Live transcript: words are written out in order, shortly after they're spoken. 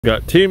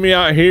Got Tammy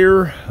out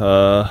here,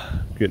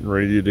 getting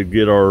ready to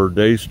get our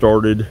day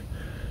started.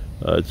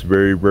 It's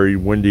very, very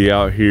windy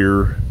out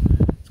here.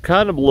 It's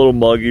kind of a little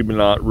muggy, but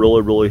not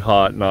really, really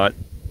hot. Not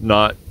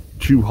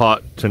too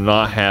hot to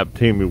not have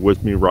Tammy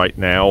with me right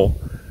now.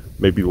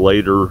 Maybe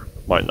later,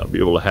 might not be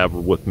able to have her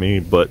with me,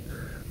 but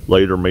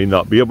later may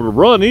not be able to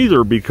run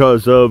either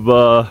because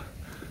of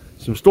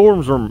some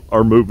storms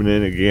are moving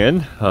in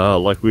again,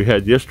 like we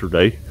had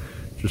yesterday.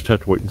 Just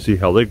have to wait and see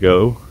how it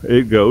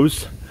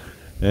goes.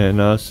 And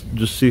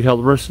just see how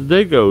the rest of the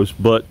day goes.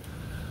 But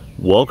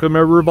welcome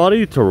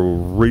everybody to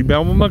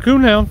Rebound with my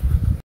Coonhound.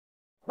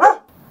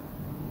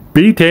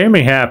 Be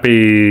Tammy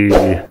happy.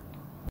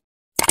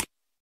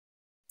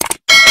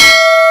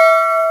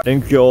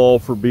 Thank you all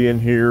for being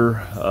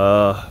here,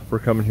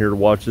 for coming here to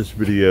watch this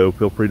video.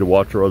 Feel free to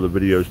watch our other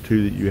videos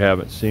too that you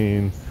haven't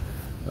seen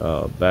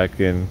back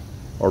in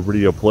our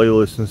video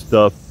playlist and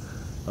stuff.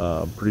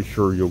 I'm pretty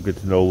sure you'll get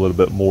to know a little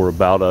bit more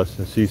about us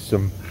and see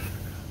some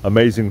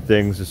amazing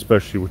things,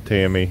 especially with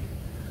Tammy.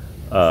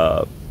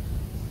 Yeah,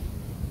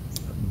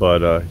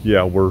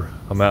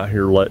 I'm out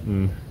here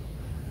letting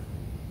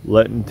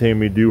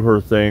Tammy do her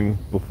thing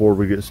before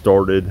we get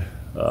started.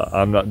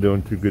 I'm not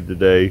doing too good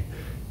today.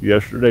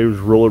 Yesterday was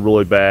really,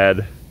 really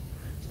bad.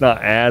 It's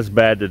not as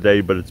bad today,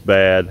 but it's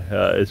bad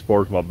as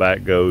far as my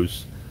back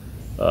goes.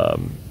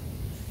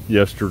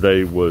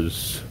 Yesterday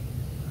was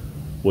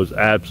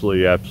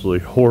absolutely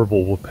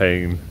horrible with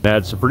pain. I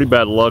had some pretty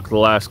bad luck the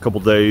last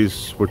couple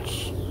days,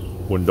 which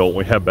when don't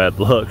we have bad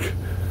luck,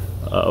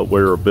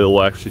 where a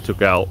bill actually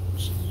took out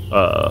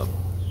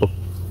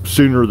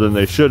sooner than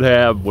they should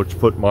have, which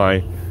put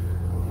my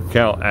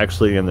account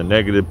actually in the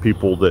negative.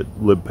 People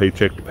that live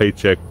paycheck to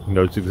paycheck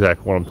knows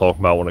exactly what I'm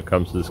talking about when it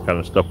comes to this kind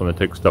of stuff. When they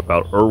take stuff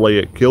out early,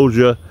 it kills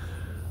you.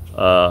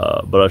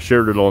 But I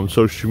shared it on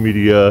social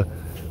media,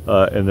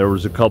 and there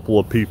was a couple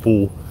of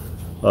people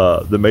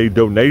that made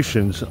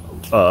donations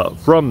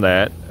from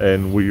that,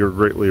 and we are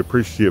greatly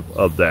appreciative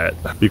of that,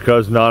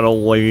 because not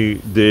only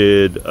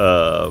did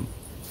I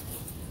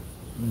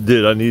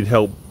need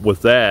help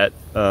with that,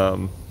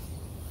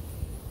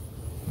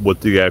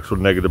 with the actual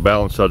negative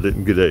balance, I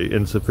didn't get a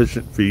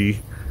insufficient fee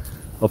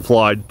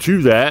applied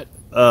to that.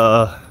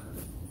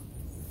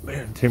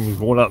 Man, Timmy's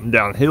going up and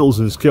down hills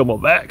and it's killed my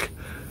back.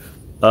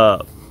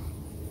 But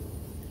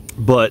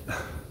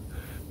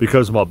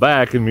because of my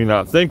back and me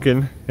not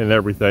thinking and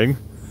everything,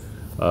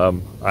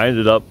 I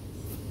ended up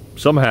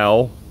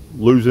somehow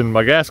losing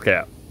my gas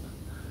cap,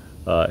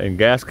 and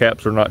gas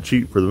caps are not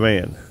cheap for the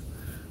van.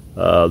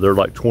 They're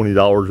like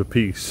 $20 a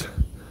piece.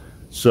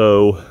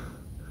 So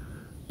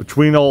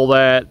between all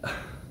that,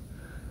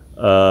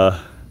 I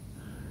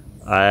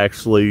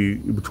actually,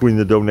 between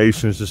the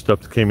donations and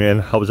stuff that came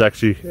in, I was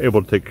actually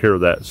able to take care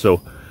of that.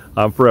 So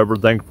I'm forever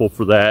thankful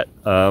for that.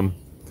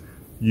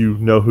 You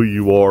know who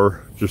you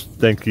are. Just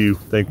thank you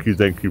for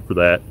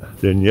that.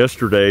 Then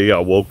yesterday I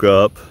woke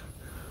up,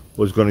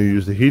 was going to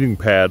use the heating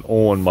pad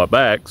on my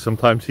back.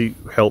 Sometimes heat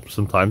helps,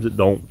 sometimes it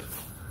don't.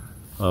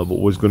 But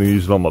was going to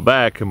use it on my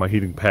back, and my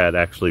heating pad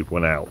actually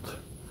went out.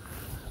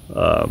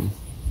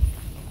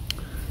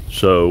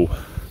 So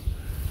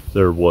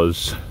there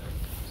was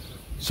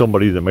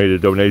somebody that made a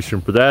donation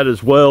for that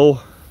as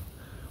well,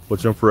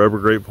 which I'm forever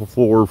grateful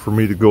for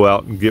me to go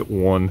out and get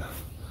one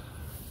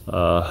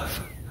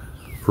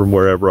from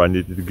wherever I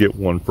needed to get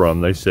one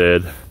from, they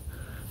said.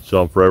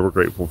 So I'm forever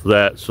grateful for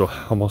that. So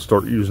I'm going to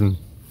start using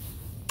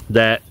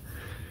that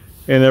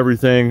and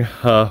everything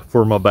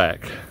for my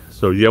back.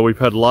 So yeah, we've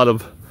had a lot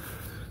of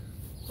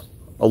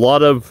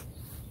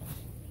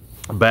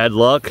bad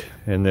luck,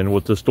 and then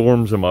with the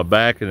storms in my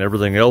back and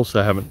everything else,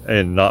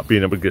 and not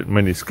being able to get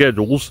many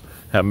schedules,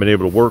 haven't been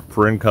able to work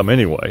for income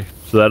anyway.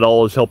 So that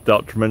all has helped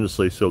out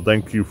tremendously. So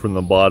thank you from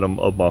the bottom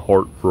of my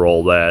heart for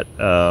all that,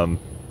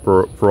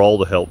 for all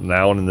the help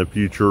now and in the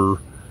future,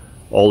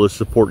 all the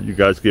support you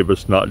guys give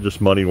us, not just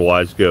money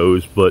wise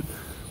goes, but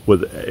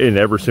in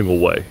every single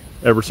way.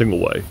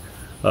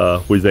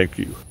 We thank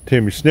you.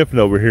 Tammy's sniffing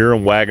over here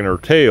and wagging her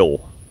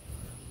tail.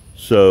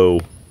 So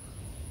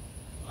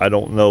I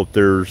don't know if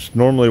there's,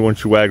 normally when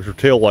she wags her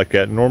tail like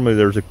that, normally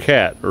there's a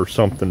cat or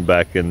something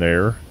back in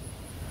there.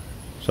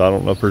 So I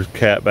don't know if there's a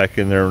cat back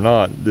in there or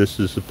not. This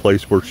is the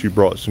place where she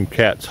brought some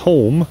cats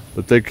home,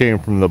 but they came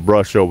from the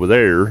brush over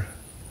there,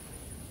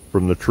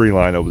 from the tree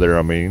line over there,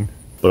 I mean.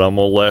 But I'm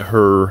gonna let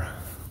her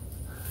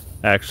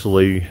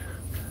actually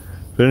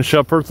finish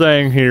up her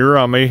thing here.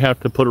 I may have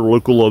to put her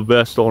LUCOLOVE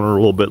vest on her a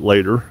little bit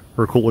later,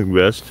 her cooling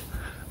vest.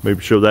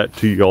 Maybe show that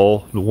to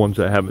y'all, the ones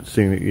that haven't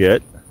seen it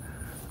yet,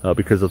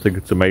 because I think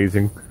it's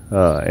amazing,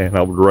 and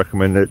I would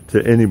recommend it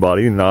to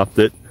anybody. Not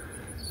that,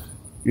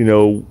 you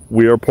know,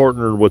 we are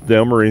partnered with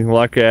them or anything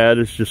like that.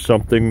 It's just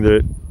something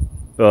that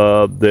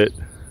I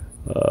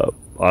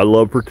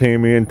love for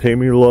Tammy and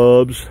Tammy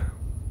loves,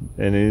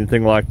 and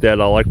anything like that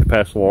I like to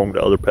pass along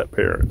to other pet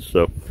parents.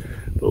 So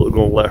we're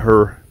gonna let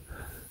her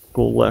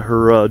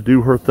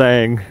do her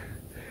thing,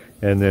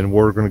 and then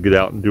we're gonna get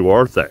out and do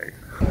our thing.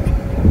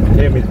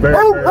 Tammy's very,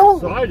 very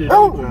excited.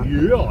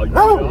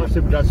 Yeah. I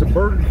said we got some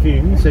Burger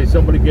King. Say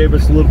somebody gave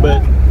us a little bit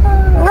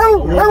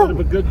of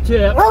a good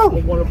tip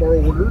on one of our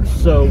orders.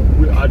 So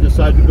I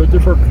decided to go to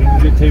Burger King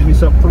and get Tammy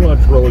something for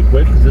lunch really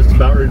quick because it's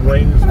about to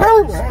rain, it's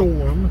about to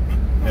storm.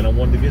 And I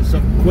wanted to get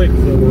something quick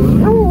for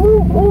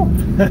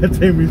her.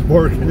 Tammy's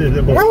barking at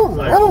him on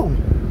the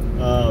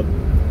cycle.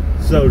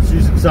 So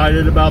she's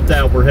excited about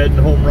that. We're heading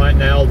home right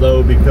now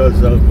though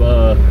because of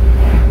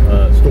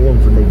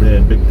storms are moving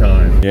in big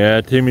time. Yeah,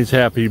 Tammy's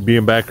happy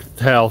being back at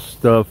the house.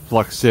 Stuff,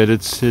 like I said,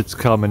 it's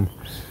coming.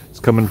 It's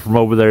coming from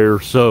over there.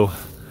 So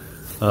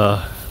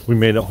we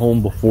made it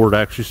home before it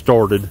actually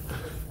started.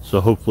 So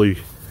hopefully,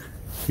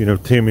 you know,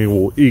 Tammy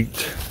will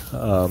eat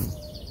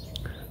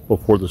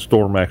before the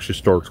storm actually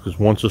starts. Because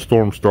once the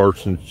storm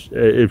starts, and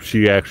if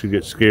she actually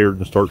gets scared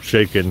and starts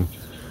shaking,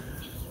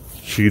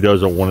 she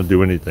doesn't want to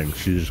do anything.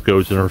 She just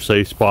goes in her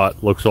safe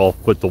spot, looks off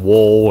at the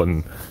wall,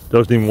 and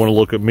doesn't even want to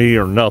look at me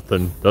or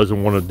nothing.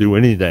 Doesn't want to do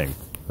anything.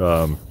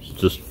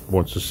 Just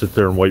wants to sit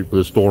there and wait for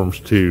the storms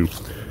to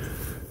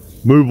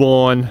move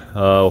on.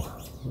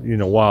 You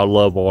know, wild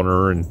love on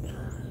her, and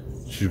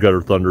she's got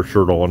her thunder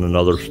shirt on and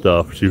other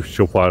stuff.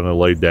 She'll finally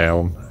lay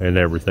down and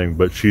everything,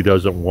 but she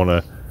doesn't want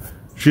to.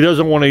 She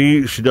doesn't want to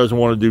eat. She doesn't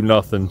want to do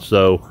nothing.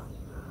 So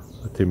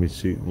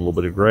Timmy's eating a little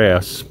bit of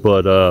grass,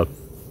 but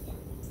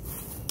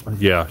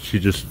yeah, she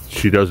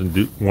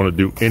doesn't want to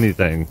do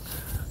anything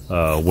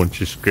when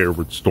she's scared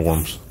with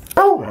storms.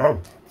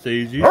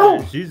 See,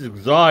 she's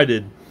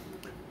excited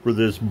for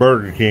this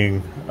Burger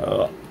King.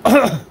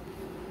 I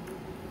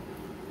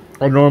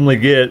normally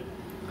get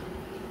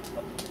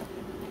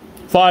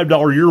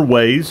 $5 your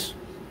ways,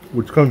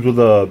 which comes with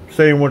a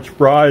sandwich,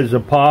 fries, a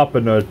pop,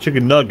 and a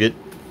chicken nugget,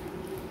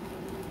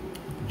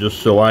 just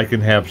so I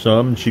can have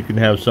some and she can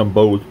have some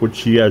both, which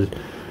she gets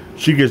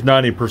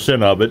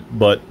 90% of it,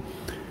 but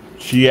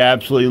she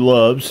absolutely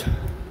loves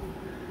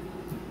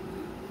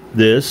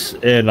this.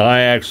 And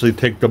I actually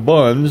take the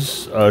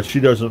buns. She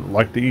doesn't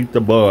like to eat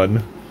the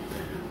bun,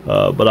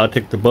 but I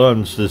take the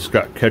buns that's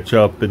got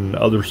ketchup and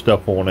other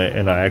stuff on it,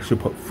 and I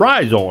actually put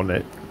fries on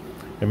it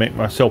and make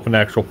myself an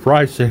actual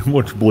fry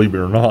sandwich, believe it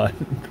or not.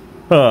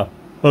 Oh,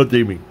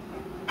 Tammy.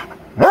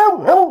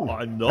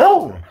 I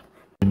know.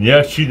 And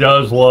yes, she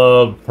does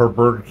love her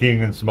Burger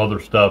King and some other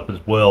stuff as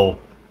well.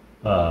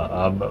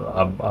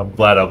 I'm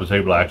glad I was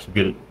able to actually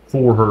get it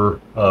for her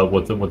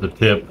with a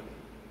tip.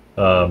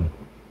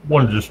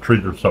 Wanted to just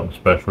treat her something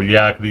special.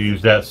 Yeah, I could have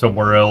used that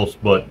somewhere else,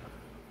 but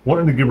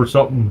wanted to give her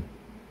something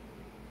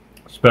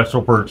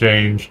special for a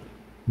change.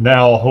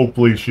 Now,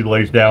 hopefully, she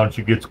lays down,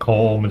 she gets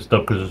calm and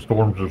stuff, because the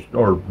storms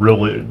are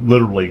really,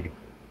 literally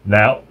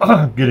now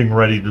getting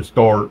ready to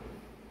start.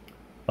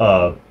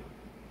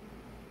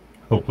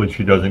 Hopefully,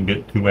 she doesn't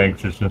get too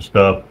anxious and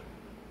stuff.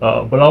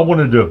 But I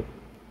wanted to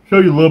show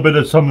you a little bit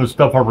of some of the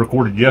stuff I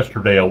recorded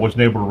yesterday. I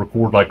wasn't able to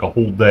record like a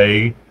whole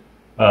day,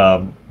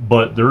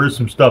 but there is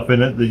some stuff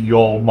in it that you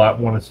all might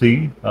want to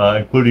see,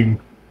 including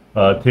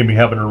Tammy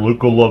having her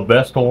LUCOLOVE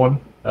vest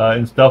on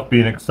and stuff,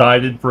 being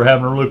excited for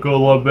having her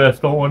LUCOLOVE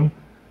vest on,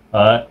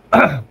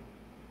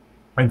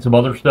 and some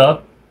other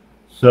stuff.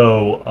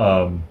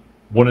 So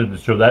wanted to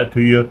show that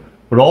to you.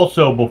 But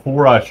also,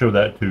 before I show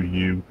that to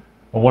you,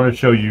 I want to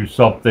show you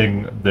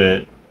something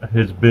that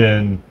I've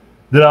been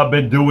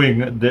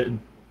doing that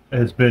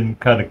has been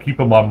kind of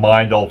keeping my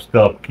mind off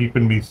stuff,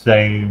 keeping me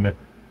sane,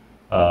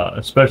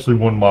 especially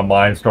when my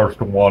mind starts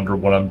to wander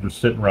when I'm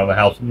just sitting around the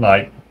house at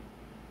night.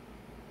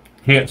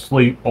 Can't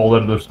sleep, all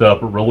that other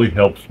stuff. It really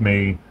helps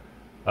me.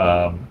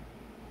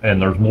 And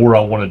there's more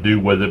I want to do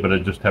with it, but I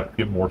just have to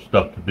get more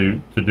stuff to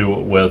do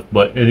it with.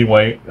 But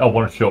anyway, I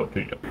want to show it to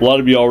you. A lot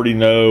of you already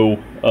know,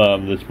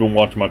 that's been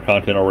watching my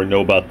content already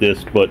know about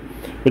this, but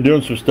I've been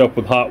doing some stuff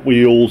with Hot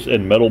Wheels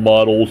and metal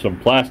models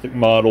and plastic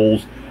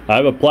models. I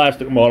have a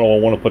plastic model I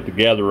want to put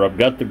together. I've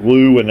got the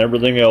glue and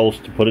everything else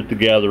to put it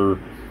together.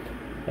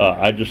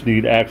 I just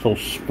need actual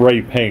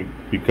spray paint,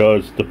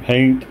 because the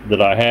paint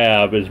that I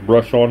have is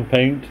brush-on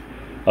paint.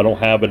 I don't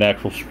have an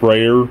actual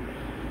sprayer.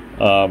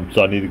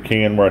 So I need a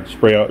can where I can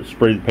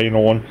spray the paint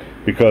on,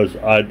 because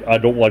I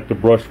don't like the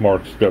brush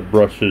marks that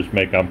brushes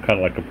make. I'm kind of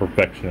like a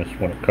perfectionist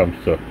when it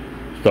comes to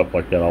stuff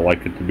like that. I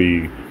like it to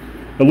be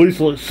at least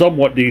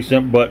somewhat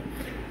decent, but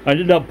I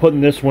ended up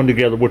putting this one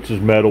together, which is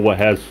metal. It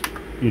has,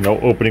 you know,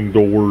 opening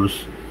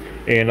doors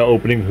and an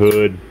opening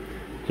hood.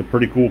 It's a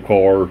pretty cool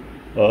car.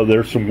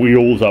 There's some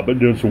wheels. I've been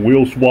doing some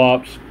wheel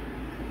swaps.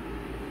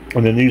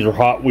 And then these are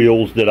Hot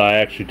Wheels that I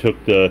actually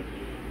took the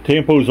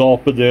tampos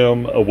off of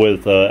them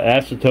with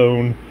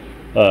acetone.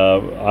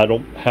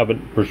 I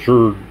haven't for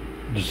sure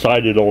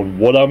decided on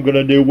what I'm going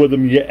to do with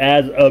them yet,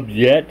 as of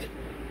yet.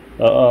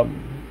 I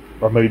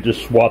may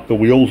just swap the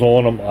wheels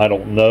on them. I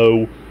don't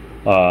know.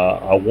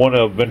 I want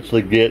to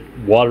eventually get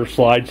water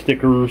slide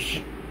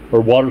stickers or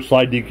water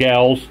slide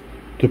decals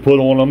to put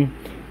on them.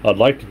 I'd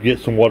like to get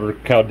some water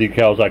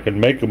decals. I can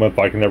make them if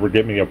I can ever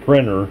get me a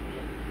printer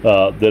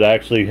that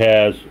actually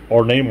has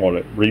our name on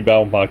it.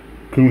 Rebound by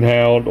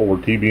Coonhound, or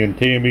TB and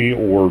Tammy,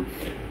 or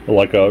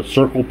like a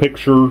circle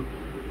picture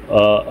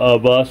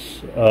of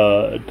us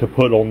to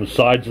put on the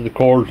sides of the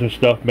cars and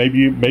stuff. Maybe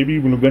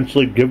even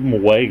eventually give them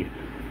away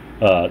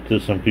to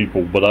some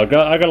people. But I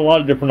got a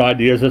lot of different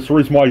ideas. That's the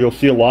reason why you'll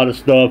see a lot of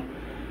stuff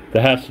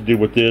that has to do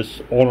with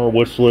this on our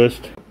wish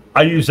list.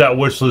 I use that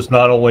wish list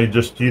not only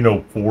just, you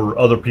know, for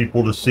other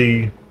people to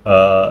see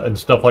and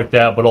stuff like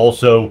that, but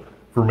also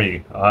for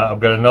me. I've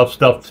got enough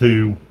stuff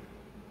to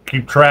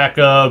keep track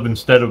of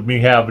instead of me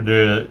having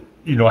to,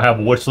 you know, have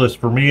a wish list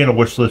for me and a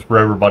wish list for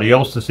everybody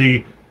else to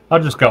see. I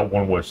just got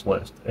one wish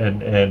list,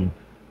 and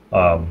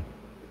I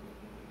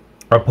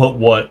put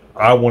what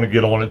I want to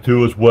get on it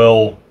too as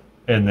well.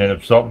 And then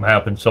if something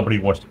happens, somebody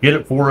wants to get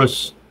it for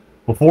us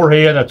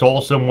beforehand, that's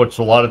awesome, which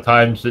a lot of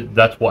times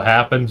that's what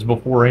happens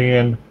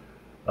beforehand.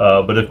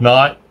 But if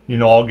not, you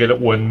know, I'll get it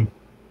when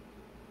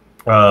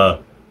I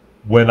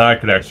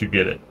can actually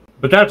get it.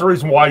 But that's the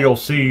reason why you'll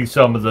see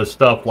some of the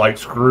stuff like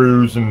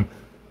screws and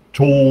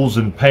tools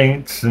and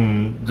paints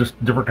and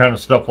just different kind of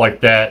stuff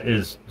like that,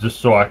 is just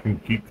so I can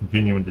keep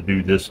continuing to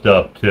do this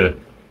stuff to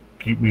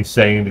keep me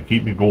sane, to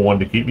keep me going,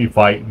 to keep me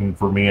fighting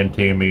for me and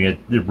Tammy. It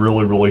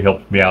really, really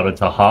helps me out.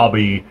 It's a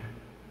hobby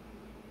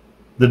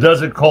that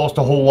doesn't cost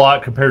a whole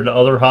lot compared to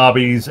other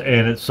hobbies,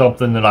 and it's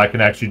something that I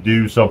can actually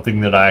do,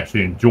 something that I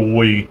actually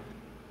enjoy.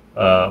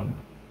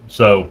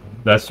 So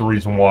that's the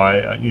reason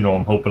why, you know,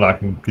 I'm hoping I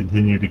can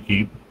continue to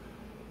keep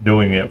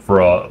doing it for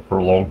a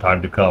long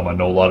time to come. I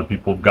know a lot of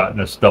people have gotten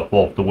this stuff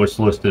off the wish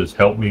list. It has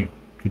helped me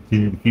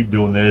continue to keep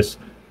doing this.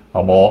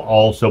 I'm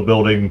also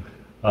building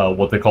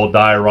what they call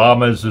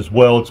dioramas as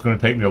well. It's going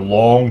to take me a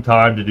long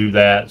time to do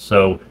that,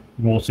 so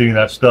you won't see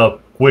that stuff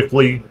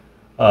quickly.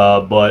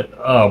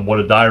 But what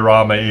a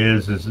diorama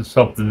is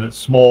something that's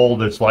small,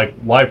 that's like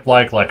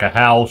lifelike, like a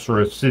house or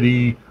a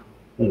city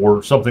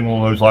or something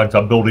along those lines.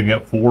 I'm building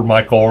it for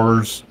my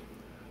cars,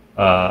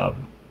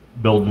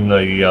 building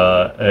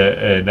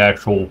an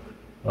actual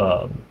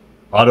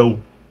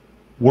auto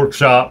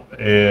workshop,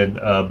 and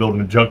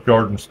building a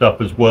junkyard and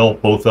stuff as well,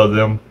 both of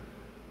them.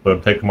 But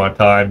I'm taking my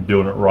time,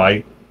 doing it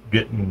right,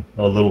 getting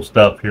a little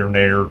stuff here and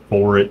there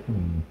for it,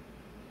 and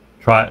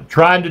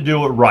trying to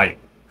do it right.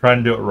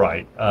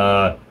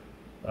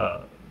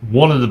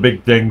 One of the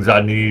big things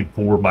I need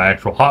for my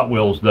actual Hot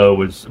Wheels,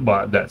 though, is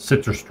that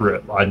citrus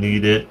strip. I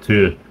need it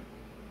to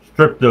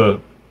strip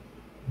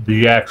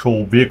the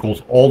actual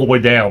vehicles all the way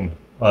down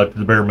to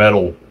the bare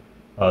metal,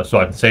 so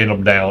I can sand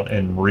them down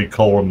and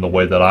recolor them the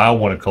way that I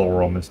want to color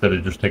them, instead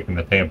of just taking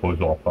the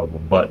tampos off of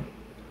them. But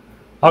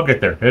I'll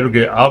get there.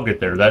 I'll get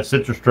there. That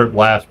citrus strip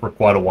lasts for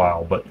quite a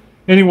while. But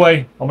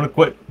anyway, I'm going to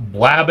quit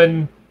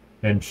blabbing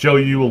and show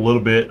you a little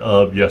bit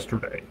of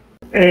yesterday.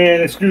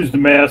 And excuse the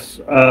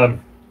mess.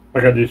 I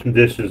got to do some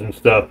dishes and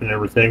stuff and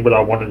everything, but I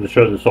wanted to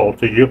show this all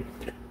to you.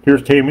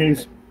 Here's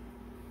Tammy's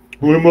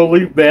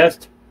LUCOLOVE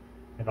vest,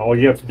 and all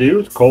you have to do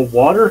is cold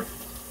water.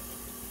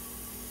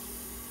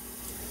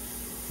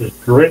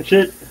 Just drench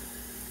it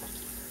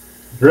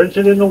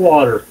in the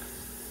water,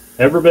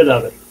 every bit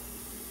of it.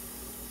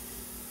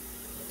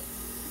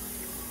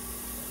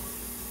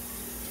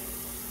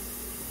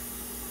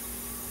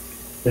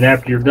 Then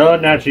after you're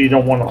done, naturally you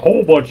don't want a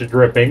whole bunch of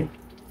dripping.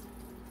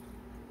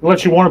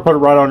 Unless you want to put it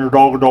right on your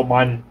dog, or don't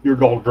mind your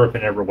dog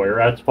dripping everywhere,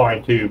 that's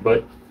fine too.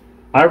 But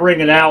I wring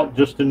it out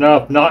just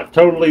enough, not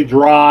totally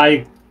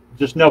dry,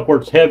 just enough where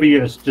it's heavy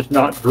and it's just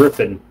not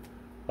dripping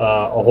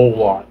a whole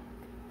lot.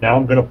 Now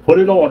I'm going to put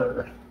it on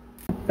her.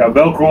 Got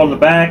Velcro on the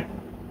back.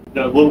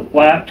 The little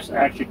flaps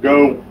actually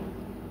go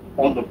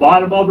on the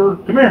bottom of her.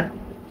 Come here.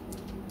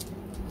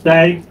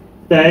 Stay.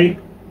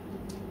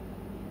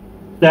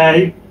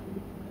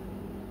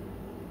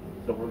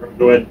 So we're going to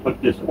go ahead and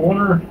put this on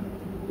her.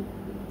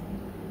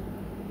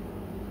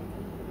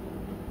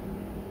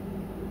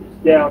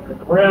 Down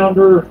and around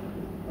her,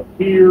 up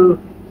here.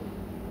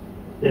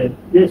 Then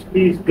this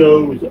piece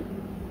goes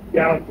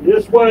down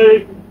this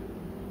way.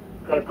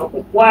 Got a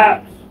couple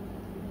flaps.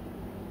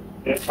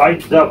 And it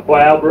tightens up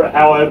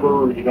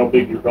however you know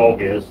big your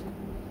dog is.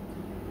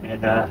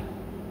 And here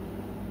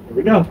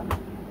we go.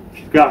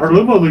 She's got her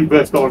LUCOLOVE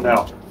vest on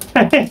now.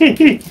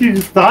 She's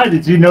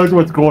excited. She knows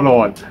what's going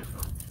on.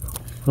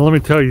 Well, let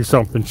me tell you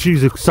something.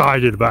 She's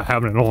excited about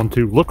having it on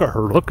too. Look at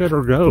her. Look at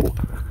her go.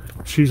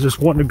 She's just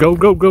wanting to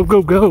go. Look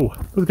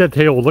at that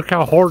tail. Look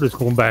how hard it's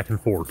going back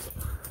and forth.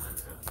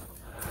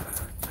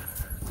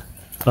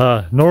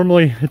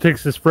 Normally, it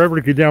takes us forever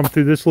to get down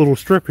through this little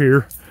strip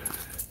here.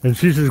 And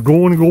she's just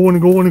going.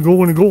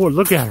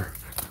 Look at her.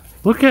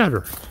 Look at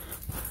her.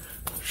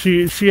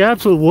 She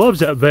absolutely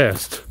loves that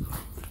vest.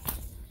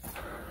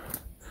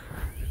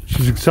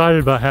 She's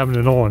excited about having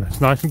it on. It's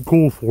nice and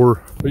cool for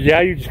her. But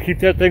yeah, you just keep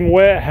that thing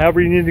wet,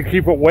 however you need to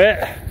keep it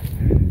wet.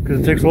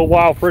 Because it takes a little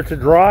while for it to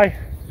dry.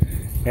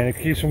 And it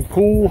keeps them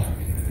cool,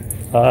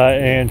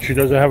 and she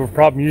doesn't have a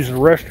problem using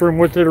the restroom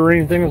with it or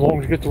anything, as long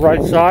as you get the right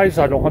size.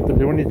 I don't have to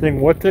do anything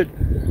with it.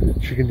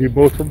 She can do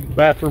both the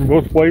bathroom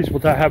both ways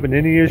without having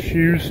any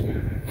issues,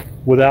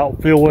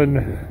 without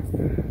feeling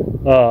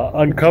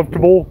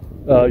uncomfortable.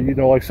 You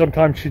know, like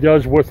sometimes she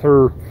does with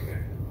her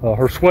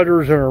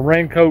sweaters and her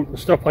raincoat and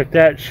stuff like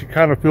that. She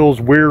kind of feels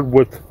weird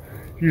with,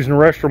 using the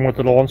restroom with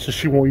it on, so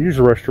she won't use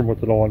the restroom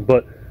with it on.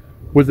 But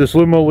with this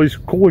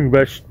LUCOLOVE cooling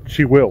vest,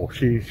 she will.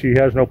 She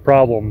has no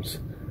problems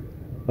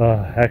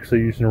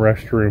actually using the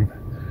restroom.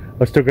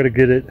 I still got to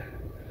get it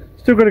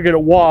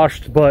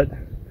washed, but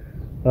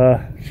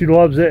she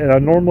loves it. And I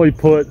normally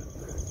put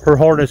her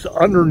harness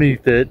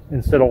underneath it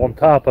instead of on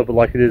top of it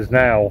like it is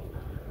now.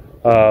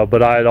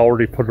 But I had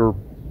already put her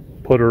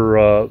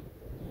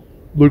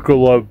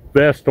LUCOLOVE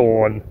vest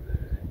on,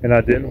 and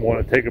I didn't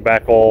want to take it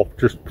back off,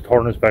 just put the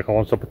harness back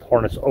on, so I put the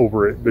harness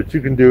over it. But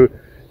you can do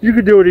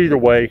it either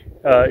way.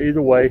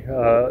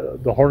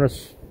 The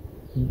harness,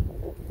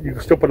 you can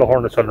still put a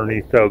harness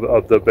underneath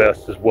of the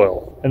vest as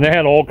well. And they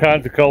had all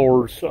kinds of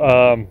colors.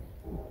 And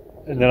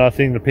then I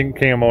seen the pink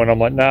camo, and I'm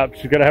like, nah,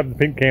 she's got to have the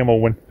pink camo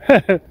one.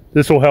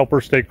 This will help her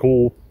stay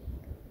cool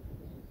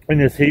in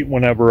this heat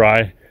whenever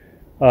I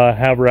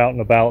have her out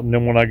and about. And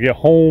then when I get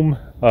home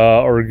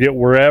or get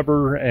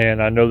wherever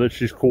and I know that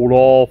she's cooled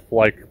off,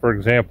 like for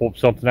example, if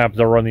something happens,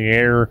 I run the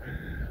air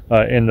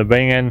in the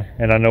van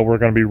and I know we're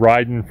going to be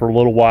riding for a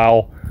little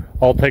while,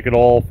 I'll take it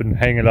off and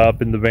hang it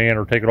up in the van,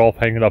 or take it off,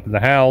 hang it up in the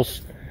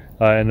house,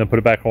 and then put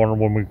it back on her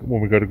when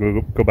we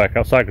go back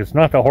outside. It's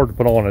not that hard to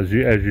put on, as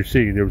you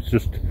see. There was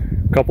just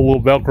a couple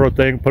little Velcro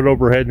things, put it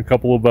over her head, and a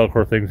couple little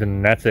Velcro things,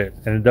 and that's it.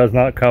 And it does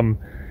not come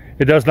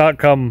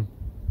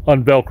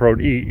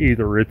unvelcroed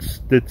either.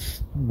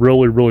 It's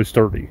really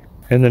sturdy.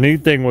 And the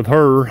neat thing with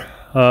her,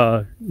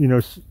 you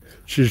know,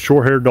 she's a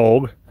short-haired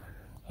dog,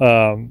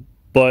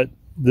 but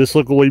this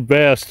LUCOLOVE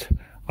vest,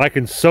 I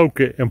can soak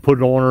it and put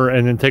it on her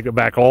and then take it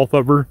back off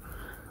of her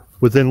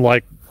within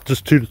like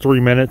just 2 to 3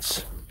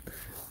 minutes,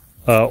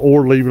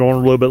 or leave it on a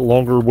little bit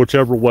longer,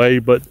 whichever way.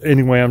 But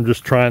anyway, I'm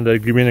just trying to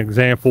give you an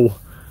example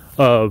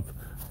of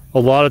a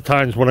lot of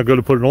times when I go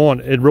to put it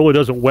on, it really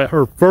doesn't wet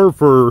her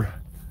fur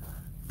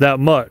that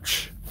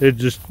much. It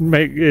just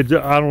I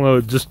don't know,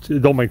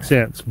 it don't make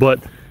sense, but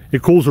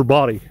it cools her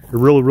body. It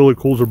really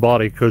cools her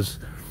body, because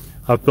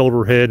I felt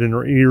her head and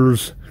her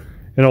ears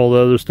and all the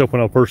other stuff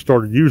when I first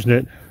started using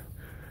it,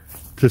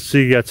 to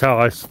see. That's how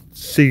I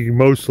see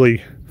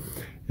mostly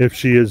if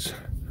she is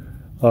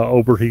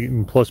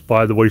overheating, plus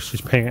by the way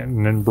she's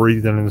panting and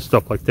breathing and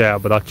stuff like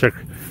that. But I check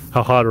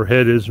how hot her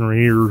head is and her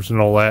ears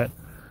and all that,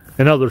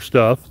 and other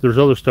stuff. There's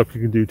other stuff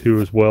you can do too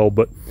as well,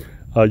 but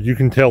you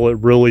can tell it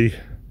really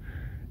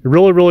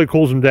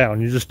cools them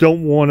down. You just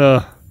don't want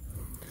to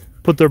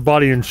put their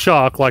body in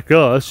shock like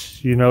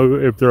us. You know,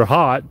 if they're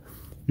hot,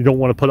 you don't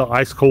want to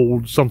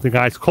put something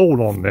ice cold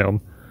on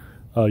them.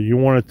 You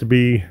want it to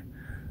be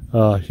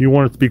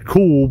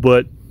cool,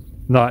 but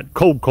not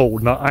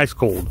cold, not ice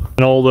cold.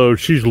 And although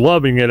she's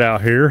loving it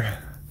out here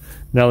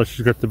now that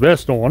she's got the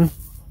vest on,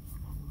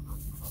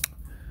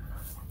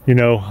 you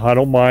know, I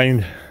don't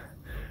mind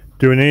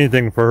doing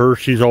anything for her.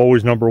 She's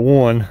always number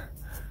one.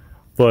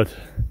 But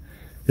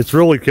it's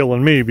really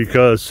killing me,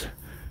 because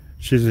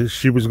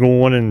she was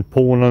going and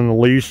pulling on the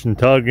leash and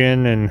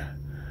tugging and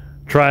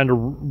trying to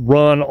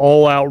run,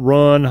 all out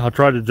run. I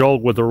tried to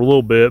jog with her a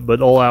little bit,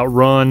 but all out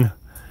run,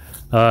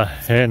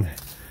 and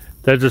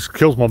that just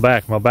kills my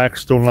back. My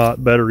back's still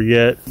not better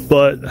yet,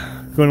 but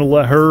I'm going to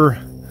let her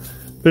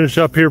finish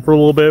up here for a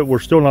little bit. We're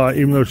still not,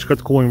 even though she's got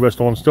the cooling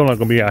vest on, still not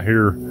going to be out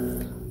here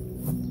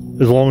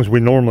as long as we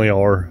normally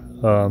are,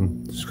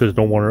 just because I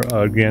don't want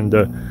her again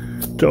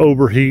to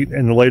overheat.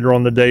 And later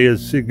on the day,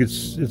 it's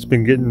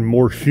been getting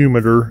more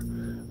humider,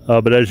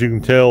 but as you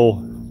can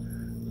tell,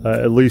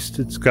 at least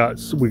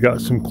we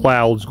got some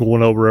clouds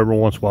going over every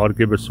once in a while to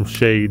give it some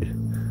shade,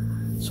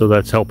 so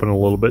that's helping a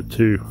little bit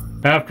too.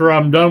 After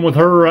I'm done with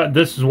her,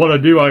 this is what I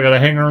do. I got a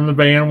hanger in the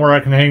van where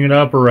I can hang it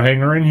up, or a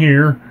hanger in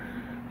here.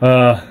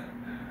 I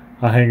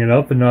hang it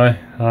up and I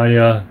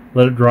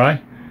let it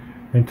dry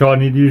until I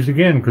need to use it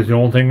again, because the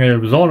only thing that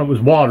was on it was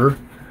water,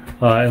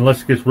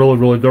 unless it gets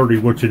really dirty,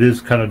 which it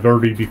is kind of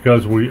dirty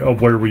because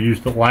of where we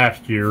used it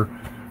last year,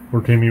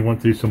 where Tammy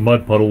went through some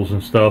mud puddles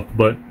and stuff.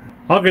 But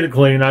I'll get it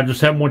clean. I just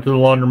haven't went to the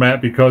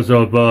laundromat because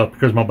of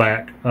my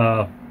back.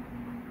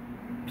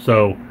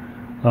 So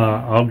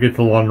I'll get to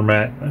the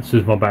laundromat as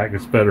soon as my back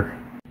gets better.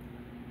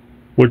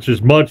 Which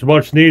is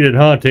much needed,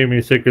 huh,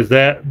 Tammy? Because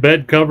that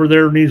bed cover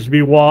there needs to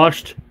be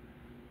washed.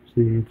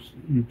 So you've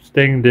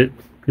stained it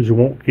because you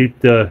won't keep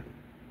the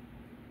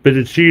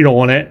fitted sheet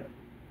on it.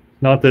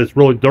 Not that it's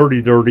really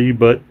dirty,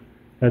 but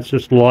that's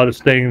just a lot of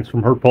stains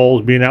from her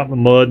paws being out in the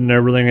mud and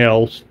everything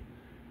else.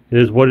 It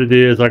is what it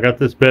is. I got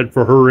this bed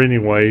for her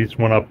anyways.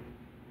 When I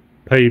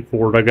paid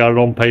for it, I got it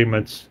on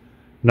payments,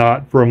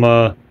 not from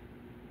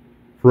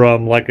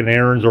like an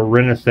Aaron's or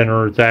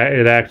Rent-A-Center.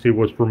 It actually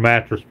was from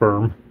Mattress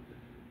Firm,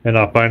 and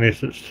I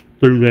financed it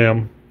through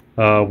them.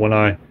 When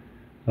I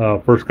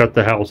first got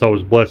the house, I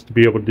was blessed to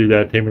be able to do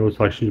that. Tammy looks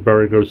like she's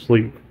about to go to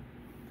sleep,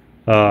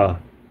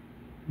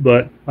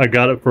 but I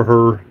got it for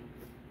her.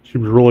 She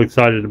was really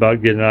excited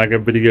about getting it. I got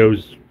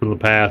videos from the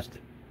past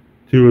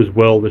too as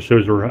well that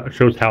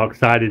shows how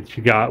excited she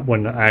got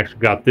when I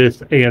actually got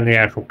this and the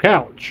actual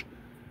couch.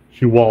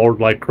 She wallowed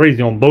like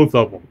crazy on both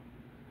of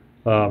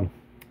them.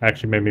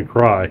 Actually made me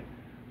cry.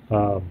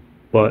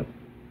 But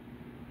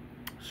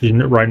she's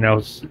right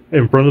now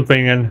in front of the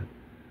fan,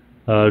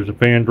 There's a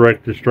fan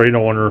directed straight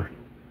on her,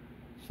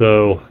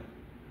 so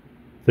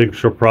I think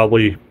she'll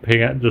probably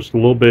pant just a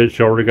little bit.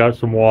 She already got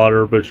some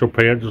water, but she'll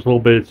pant just a little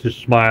bit, just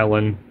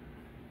smiling,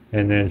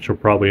 and then she'll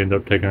probably end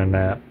up taking a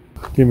nap.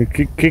 Timmy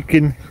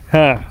kicking,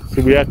 huh?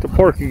 So we at the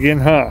park again,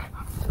 huh?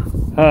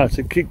 Huh?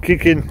 So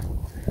kicking,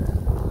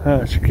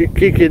 huh? She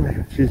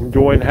kicking. She's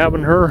enjoying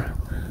having her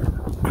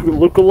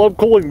LUCOLOVE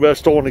cooling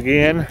vest on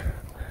again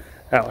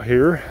out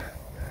here.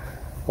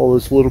 All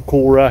this little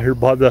cooler out here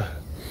by the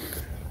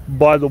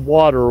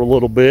water a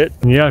little bit.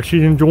 And yeah,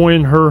 she's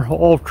enjoying her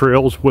off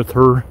trails with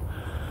her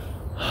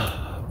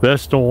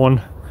vest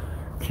on.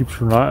 Keeps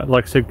her not,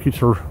 like I said, keeps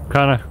her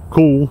kind of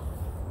cool.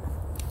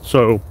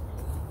 So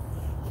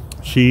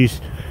she's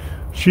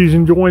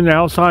enjoying the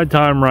outside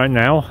time right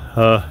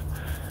now.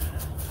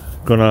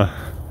 Gonna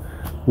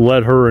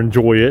let her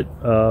enjoy it,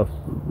 at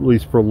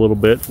least for a little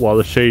bit, while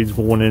the shade's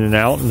going in and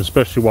out, and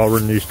especially while we're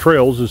in these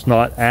trails, it's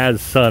not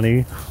as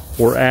sunny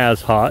or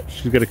as hot.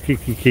 She's got a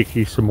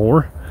kiki some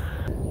more.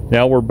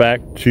 Now we're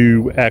back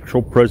to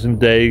actual present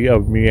day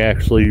of me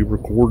actually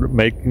recording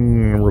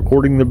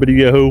the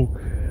video.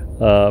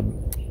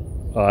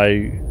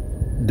 I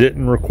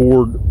didn't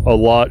record a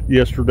lot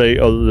yesterday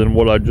other than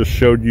what I just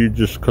showed you,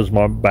 just because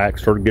my back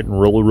started getting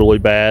really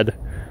bad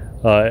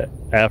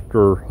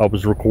after I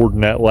was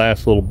recording that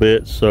last little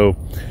bit. So,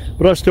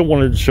 but I still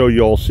wanted to show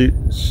you all, so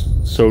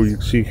you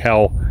can see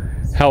how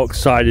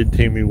excited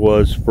Tammy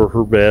was for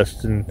her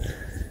vest and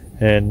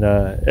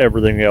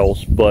everything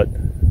else. But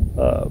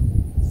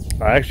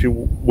I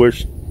actually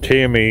wish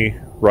Tammy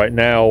right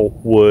now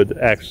would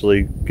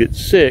actually get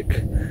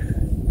sick,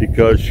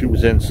 because she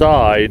was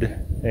inside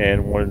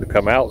and wanted to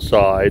come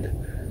outside,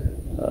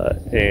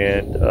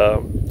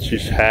 and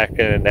she's hacking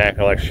and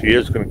acting like she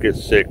is going to get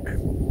sick.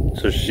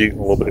 So she's eating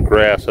a little bit of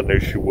grass. I knew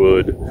she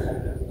would,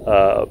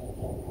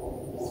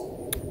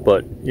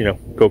 but you know,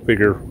 go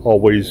figure.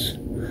 Always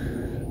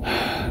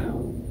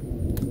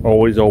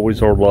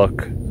our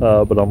luck.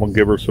 But I'm gonna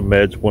give her some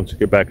meds once I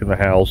get back in the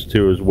house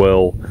too, as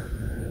well.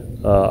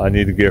 I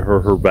need to get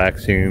her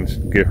vaccines,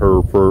 get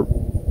her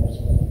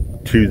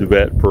to the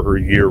vet for her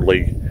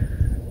yearly,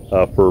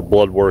 for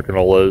blood work and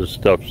all those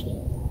stuff,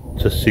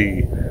 to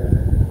see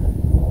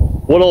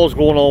what all is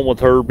going on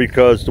with her,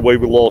 because the way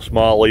we lost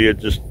Molly, it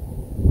just,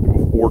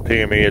 or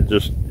Tammy,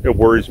 it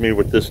worries me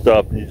with this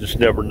stuff, and you just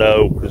never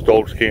know, because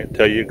dogs can't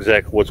tell you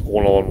exactly what's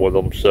going on with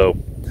them. So,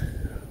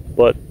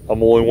 but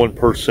I'm only one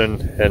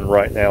person, and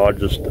right now I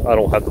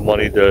don't have the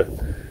money to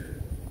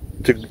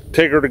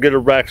take her to get her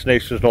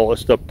vaccinations and all that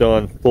stuff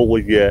done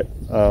fully yet.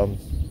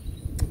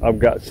 I've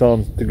got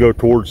some to go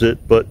towards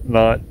it, but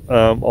not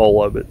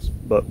all of it.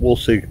 But we'll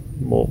see.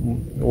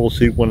 We'll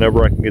see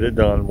whenever I can get it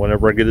done.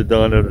 Whenever I get it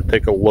done, it'll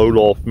take a load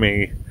off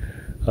me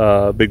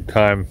big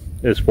time,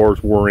 as far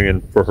as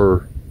worrying for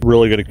her.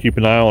 Really going to keep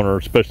an eye on her,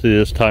 especially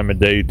this time of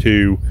day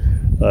too,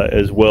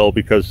 as well,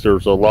 because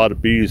there's a lot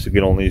of bees that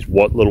get on these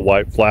little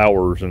white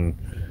flowers, and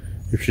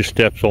if she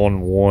steps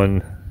on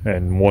one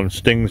and one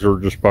stings her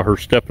just by her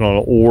stepping on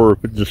it, or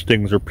if it just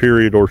stings her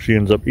period, or she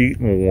ends up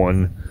eating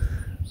one,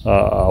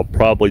 I'll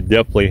probably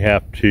definitely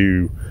have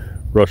to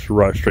rush her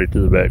right straight to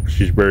the vet.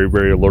 She's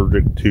very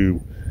allergic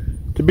to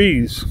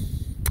bees.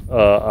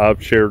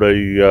 I've shared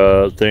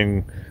a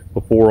thing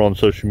before on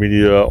social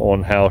media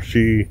on how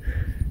she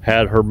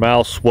had her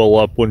mouth swell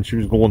up when she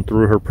was going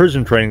through her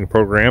prison training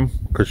program,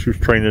 because she was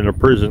trained in a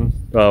prison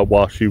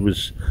while she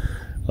was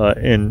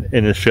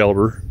in a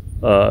shelter.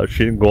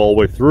 She didn't go all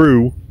the way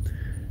through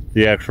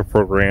the actual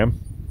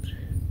program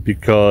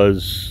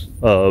because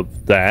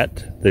of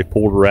that. They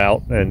pulled her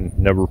out and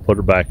never put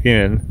her back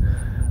in.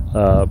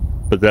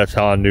 But that's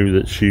how I knew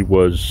that she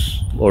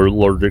was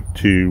allergic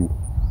to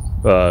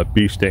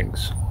bee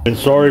stings. And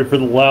sorry for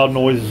the loud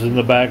noises in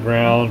the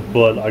background,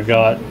 but I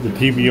got the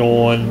TV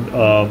on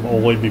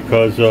only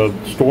because of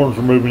storms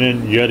are moving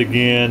in yet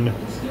again.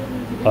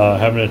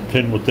 Having to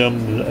attend with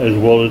them as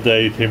well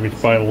today. Tammy's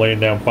finally laying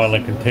down,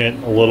 finally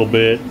content a little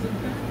bit.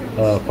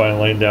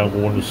 Finally laying down,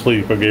 going to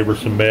sleep. I gave her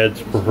some meds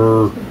for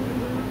her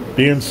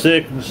being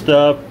sick and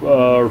stuff,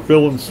 or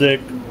feeling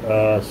sick.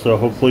 So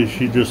hopefully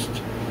she just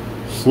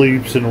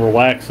sleeps and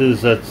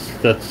relaxes.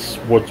 That's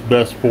what's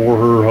best for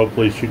her.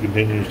 Hopefully she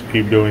continues to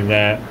keep doing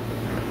that.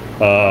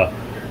 But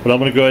I'm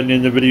going to go ahead and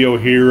end the video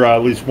here. I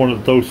at least wanted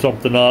to throw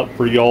something up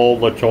for y'all,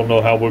 let y'all know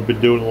how we've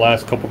been doing the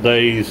last couple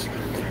days,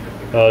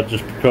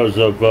 just because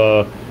of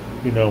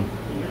you know,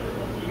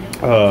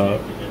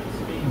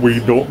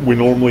 we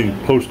normally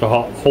post a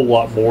whole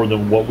lot more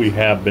than what we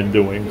have been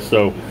doing.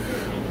 So I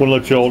want to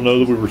let y'all know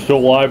that we were still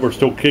alive, we're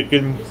still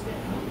kicking.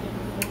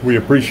 We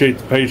appreciate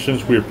the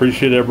patience, we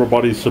appreciate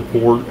everybody's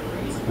support.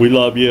 We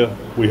love you.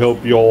 We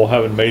hope you all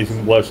have an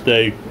amazing, blessed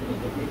day,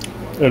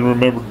 and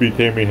remember to be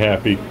Tammy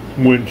happy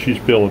when she's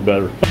feeling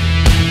better.